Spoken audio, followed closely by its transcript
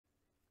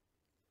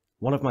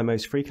One of my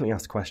most frequently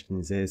asked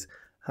questions is,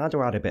 how do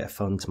I add a bit of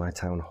fun to my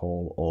town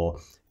hall? Or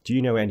do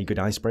you know any good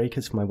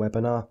icebreakers for my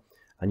webinar?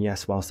 And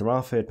yes, whilst there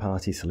are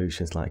third-party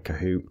solutions like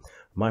Kahoot,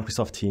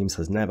 Microsoft Teams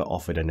has never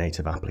offered a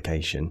native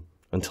application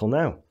until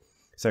now.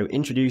 So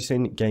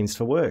introducing Games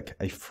for Work,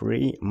 a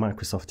free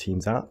Microsoft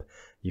Teams app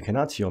you can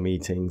add to your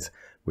meetings,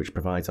 which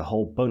provides a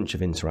whole bunch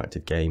of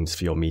interactive games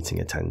for your meeting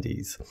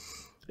attendees.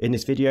 In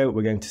this video,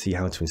 we're going to see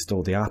how to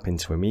install the app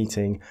into a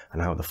meeting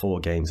and how the 4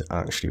 games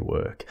actually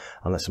work.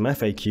 And there's some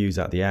FAQs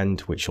at the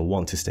end, which you'll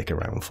want to stick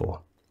around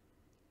for.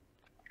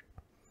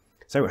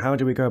 So how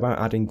do we go about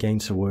adding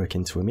Games for Work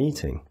into a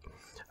meeting?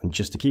 And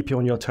just to keep you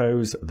on your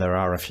toes, there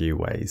are a few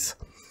ways.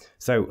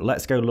 So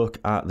let's go look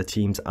at the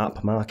Teams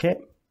app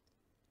market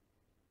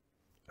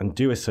and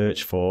do a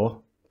search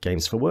for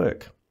Games for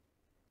Work.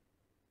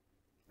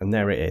 And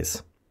there it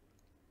is.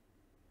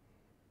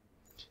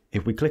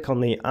 If we click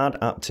on the Add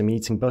App to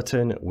Meeting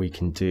button, we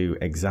can do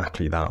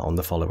exactly that on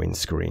the following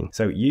screen.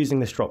 So using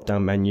this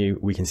drop-down menu,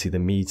 we can see the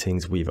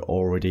meetings we've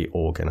already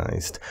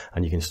organized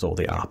and you can install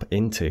the app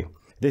into.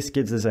 This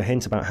gives us a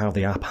hint about how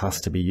the app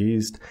has to be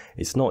used.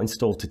 It's not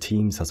installed to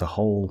Teams as a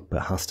whole,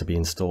 but has to be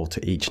installed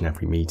to each and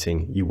every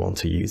meeting you want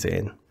to use it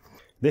in.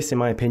 This, in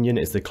my opinion,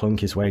 is the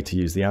clunkiest way to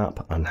use the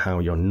app and how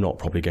you're not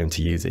probably going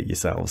to use it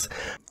yourselves.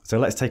 So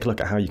let's take a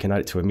look at how you can add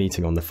it to a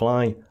meeting on the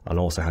fly and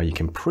also how you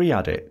can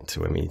pre-add it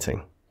to a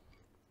meeting.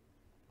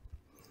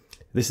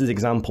 This is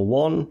example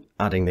 1,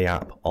 adding the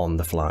app on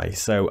the fly.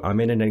 So I'm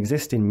in an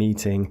existing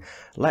meeting.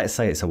 Let's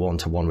say it's a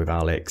one-to-one with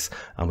Alex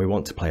and we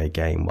want to play a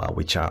game while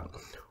we chat.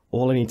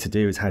 All I need to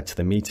do is head to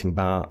the meeting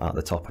bar at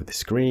the top of the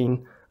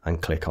screen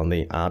and click on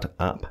the Add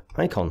App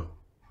icon.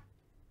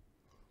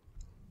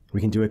 We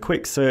can do a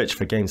quick search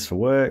for Games for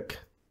Work,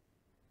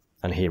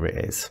 and here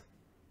it is.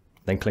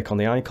 Then click on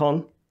the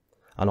icon,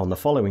 and on the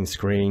following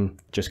screen,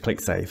 just click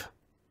Save.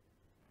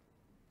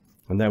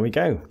 And there we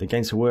go, the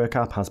Games for Work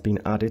app has been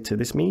added to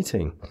this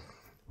meeting.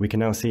 We can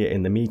now see it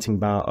in the meeting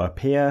bar up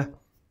here,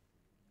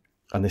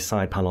 and this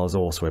side panel has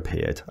also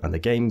appeared, and the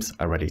games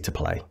are ready to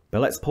play.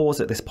 But let's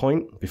pause at this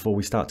point before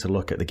we start to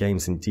look at the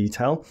games in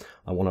detail.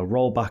 I want to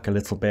roll back a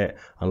little bit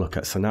and look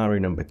at scenario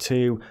number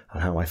 2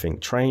 and how I think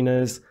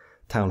trainers,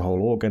 town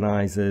hall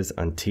organizers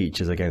and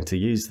teachers are going to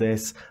use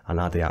this and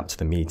add the app to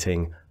the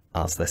meeting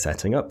as they're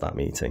setting up that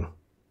meeting.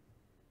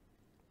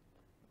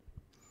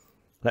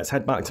 Let's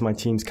head back to my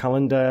Teams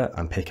calendar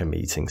and pick a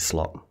meeting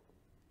slot.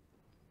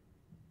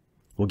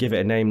 We'll give it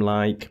a name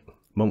like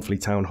Monthly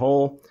Town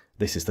Hall.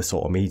 This is the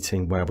sort of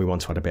meeting where we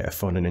want to add a bit of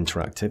fun and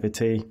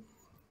interactivity.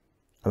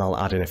 And I'll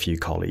add in a few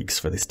colleagues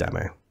for this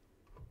demo.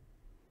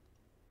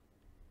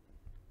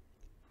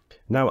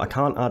 Now I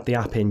can't add the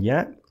app in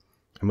yet.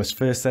 I must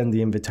first send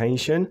the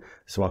invitation,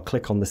 so I'll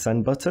click on the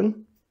send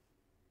button.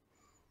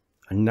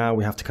 And now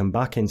we have to come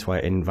back into our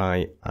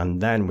invite and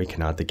then we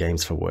can add the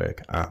Games for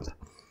Work app.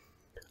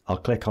 I'll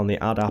click on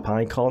the Add App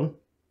icon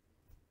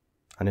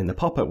and in the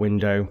pop-up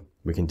window,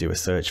 we can do a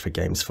search for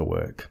Games for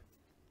Work.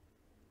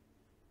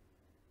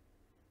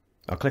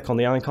 I'll click on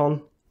the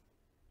icon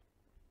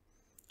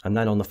and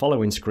then on the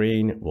following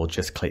screen, we'll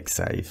just click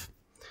Save.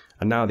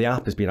 And now the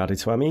app has been added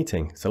to our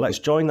meeting. So let's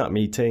join that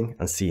meeting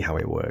and see how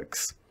it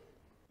works.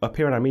 Up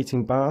here in our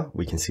meeting bar,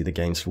 we can see the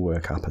Games for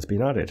Work app has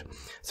been added.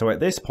 So at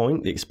this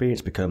point, the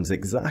experience becomes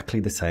exactly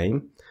the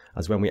same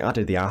as when we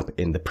added the app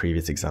in the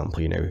previous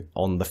example,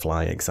 on the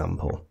fly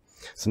example.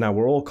 So now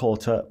we're all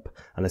caught up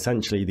and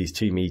essentially these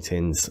 2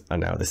 meetings are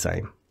now the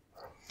same.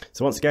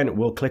 So once again,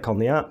 we'll click on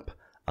the app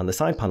and the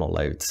side panel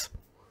loads.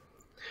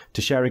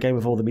 To share a game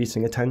with all the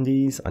meeting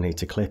attendees, I need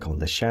to click on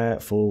the Share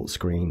Full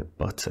Screen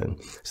button.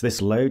 So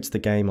this loads the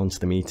game onto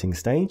the meeting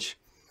stage.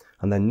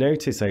 And then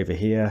notice over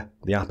here,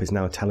 the app is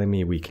now telling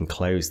me we can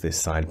close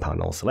this side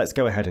panel. So let's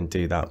go ahead and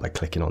do that by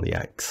clicking on the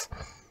X.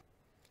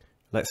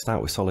 Let's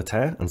start with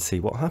Solitaire and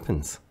see what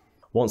happens.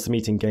 Once the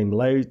meeting game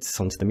loads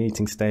onto the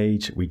meeting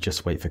stage, we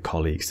just wait for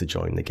colleagues to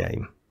join the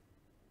game.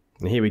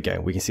 And here we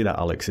go, we can see that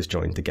Alex has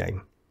joined the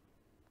game.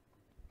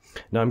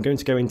 Now I'm going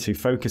to go into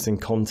focus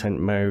and content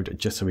mode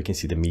just so we can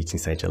see the meeting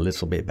stage a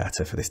little bit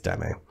better for this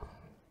demo.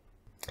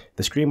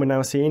 The screen we're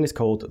now seeing is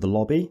called the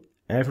lobby.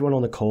 Everyone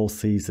on the call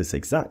sees this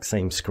exact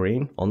same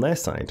screen on their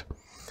side,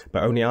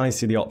 but only I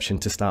see the option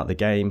to start the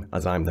game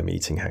as I'm the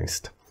meeting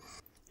host.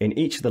 In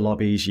each of the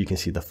lobbies, you can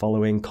see the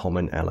following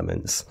common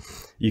elements.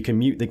 You can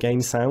mute the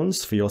game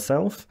sounds for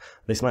yourself.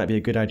 This might be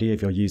a good idea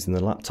if you're using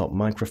the laptop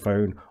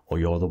microphone or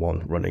you're the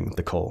one running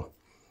the call.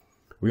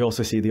 We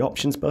also see the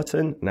options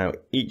button. Now,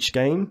 each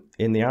game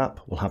in the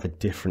app will have a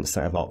different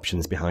set of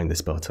options behind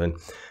this button,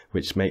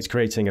 which makes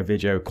creating a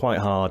video quite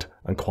hard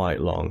and quite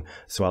long.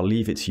 So I'll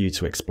leave it to you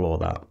to explore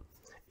that.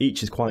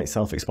 Each is quite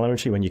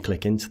self-explanatory when you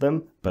click into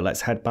them, but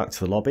let's head back to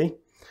the lobby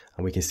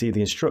and we can see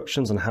the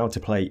instructions on how to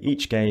play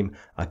each game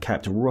are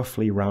kept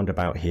roughly round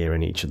about here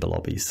in each of the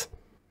lobbies.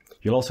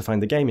 You'll also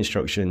find the game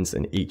instructions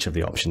in each of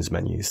the options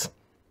menus.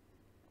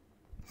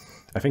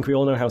 I think we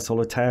all know how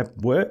Solitaire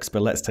works,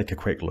 but let's take a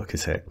quick look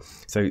at it.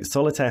 So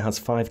Solitaire has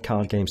 5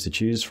 card games to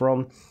choose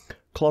from.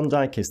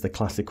 Klondike is the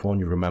classic one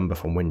you remember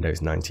from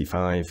Windows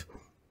 95.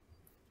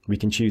 We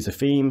can choose a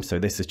theme, so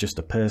this is just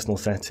a personal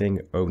setting,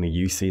 only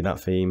you see that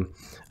theme.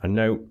 And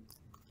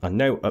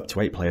note up to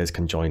 8 players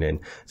can join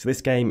in. So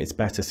this game is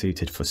better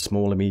suited for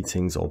smaller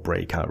meetings or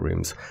breakout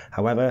rooms.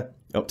 However,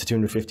 up to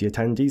 250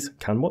 attendees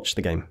can watch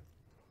the game.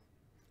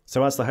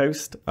 So as the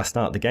host, I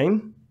start the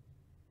game.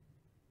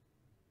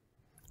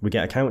 We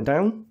get a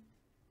countdown.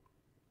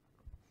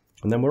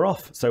 And then we're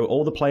off. So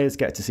all the players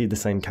get to see the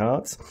same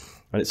cards,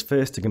 and it's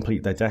first to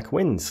complete their deck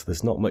wins.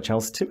 There's not much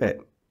else to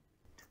it.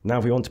 Now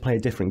if we want to play a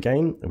different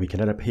game, we can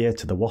head up here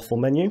to the waffle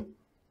menu,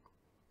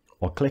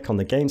 or click on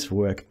the Games for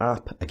Work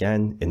app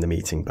again in the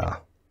meeting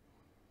bar.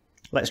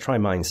 Let's try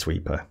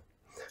Minesweeper.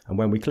 And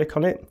when we click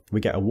on it,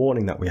 we get a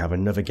warning that we have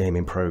another game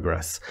in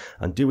progress.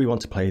 And do we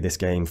want to play this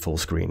game full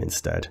screen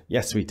instead?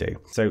 Yes, we do.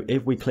 So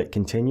if we click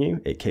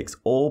continue, it kicks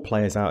all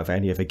players out of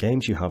any of the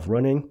games you have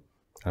running,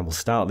 and we'll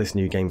start this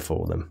new game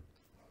for them.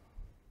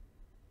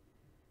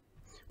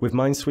 With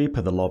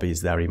Minesweeper, the lobby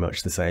is very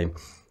much the same.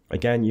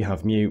 Again, you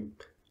have mute,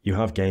 you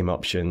have game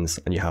options,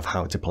 and you have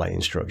how to play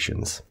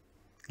instructions.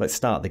 Let's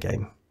start the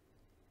game.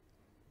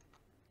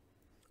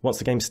 Once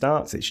the game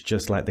starts, it's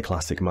just like the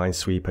classic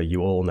Minesweeper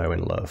you all know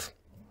and love.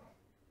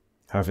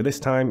 However, this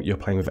time you're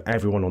playing with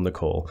everyone on the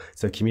call,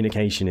 so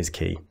communication is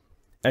key.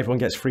 Everyone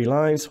gets 3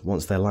 lives.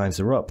 Once their lives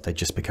are up, they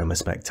just become a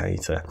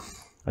spectator.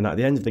 And at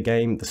the end of the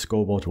game, the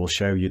scoreboard will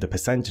show you the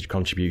percentage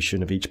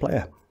contribution of each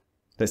player.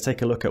 Let's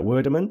take a look at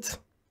Wordament.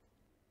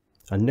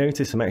 And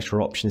notice some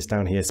extra options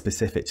down here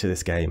specific to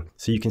this game.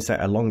 So you can set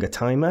a longer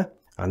timer,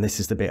 and this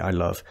is the bit I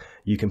love.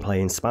 You can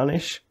play in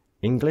Spanish,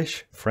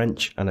 English,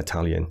 French, and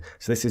Italian.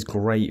 So this is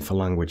great for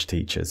language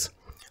teachers.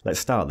 Let's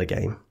start the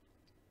game.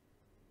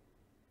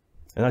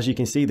 And as you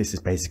can see, this is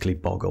basically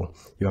Boggle.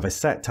 You have a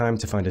set time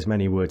to find as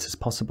many words as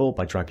possible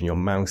by dragging your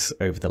mouse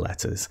over the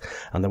letters.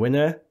 And the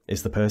winner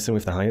is the person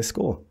with the highest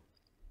score.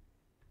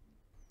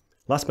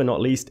 Last but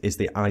not least is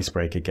the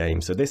icebreaker game.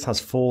 So this has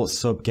 4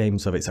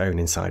 sub-games of its own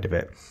inside of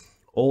it,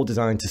 all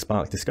designed to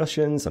spark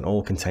discussions and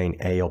all contain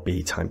A or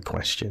B type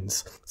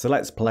questions. So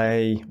let's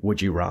play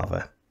Would You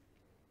Rather.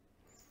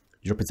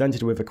 You're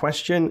presented with a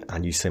question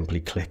and you simply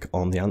click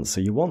on the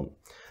answer you want.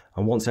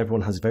 And once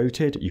everyone has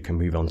voted, you can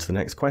move on to the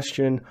next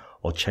question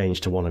or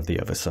change to one of the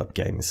other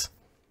sub-games.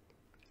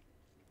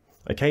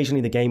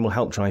 Occasionally the game will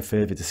help drive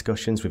further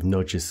discussions with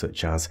nudges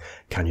such as,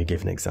 can you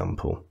give an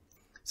example?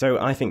 So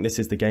I think this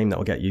is the game that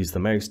will get used the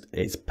most.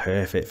 It's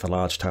perfect for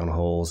large town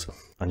halls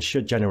and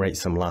should generate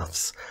some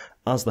laughs.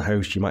 As the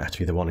host, you might have to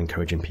be the one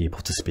encouraging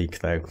people to speak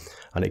though,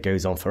 and it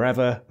goes on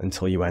forever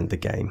until you end the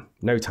game.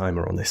 No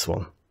timer on this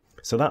one.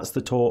 So that's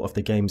the tour of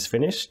the games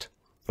finished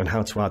and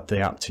how to add the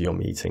app to your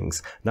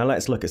meetings. Now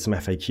let's look at some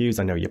FAQs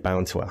I know you're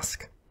bound to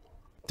ask.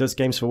 Does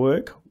Games for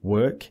Work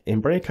work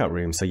in breakout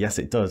rooms? So yes,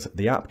 it does.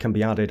 The app can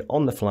be added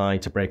on the fly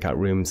to breakout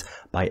rooms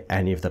by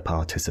any of the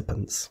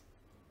participants.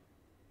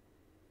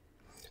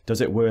 Does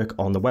it work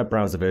on the web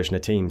browser version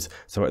of Teams?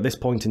 So at this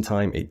point in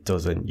time, it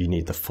doesn't. You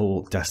need the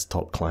full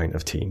desktop client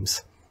of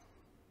Teams.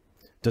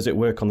 Does it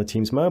work on the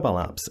Teams mobile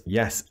apps?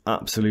 Yes,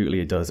 absolutely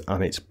it does,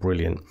 and it's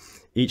brilliant.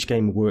 Each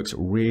game works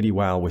really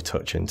well with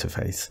touch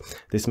interface.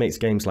 This makes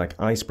games like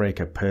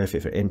Icebreaker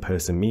perfect for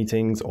in-person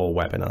meetings or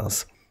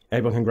webinars.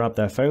 Everyone can grab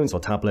their phones or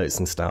tablets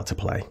and start to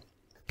play.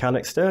 Can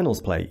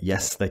externals play?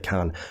 Yes, they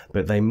can,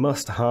 but they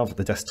must have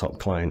the desktop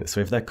client.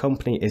 So if their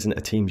company isn't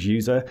a Teams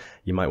user,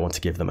 you might want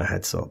to give them a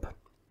heads up.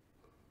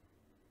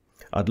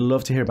 I'd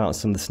love to hear about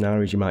some of the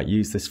scenarios you might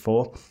use this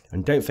for.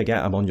 And don't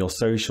forget, I'm on your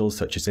socials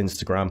such as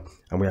Instagram,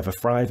 and we have a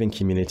thriving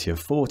community of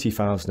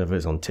 40,000 of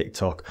us on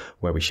TikTok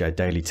where we share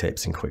daily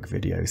tips and quick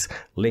videos.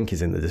 Link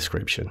is in the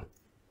description.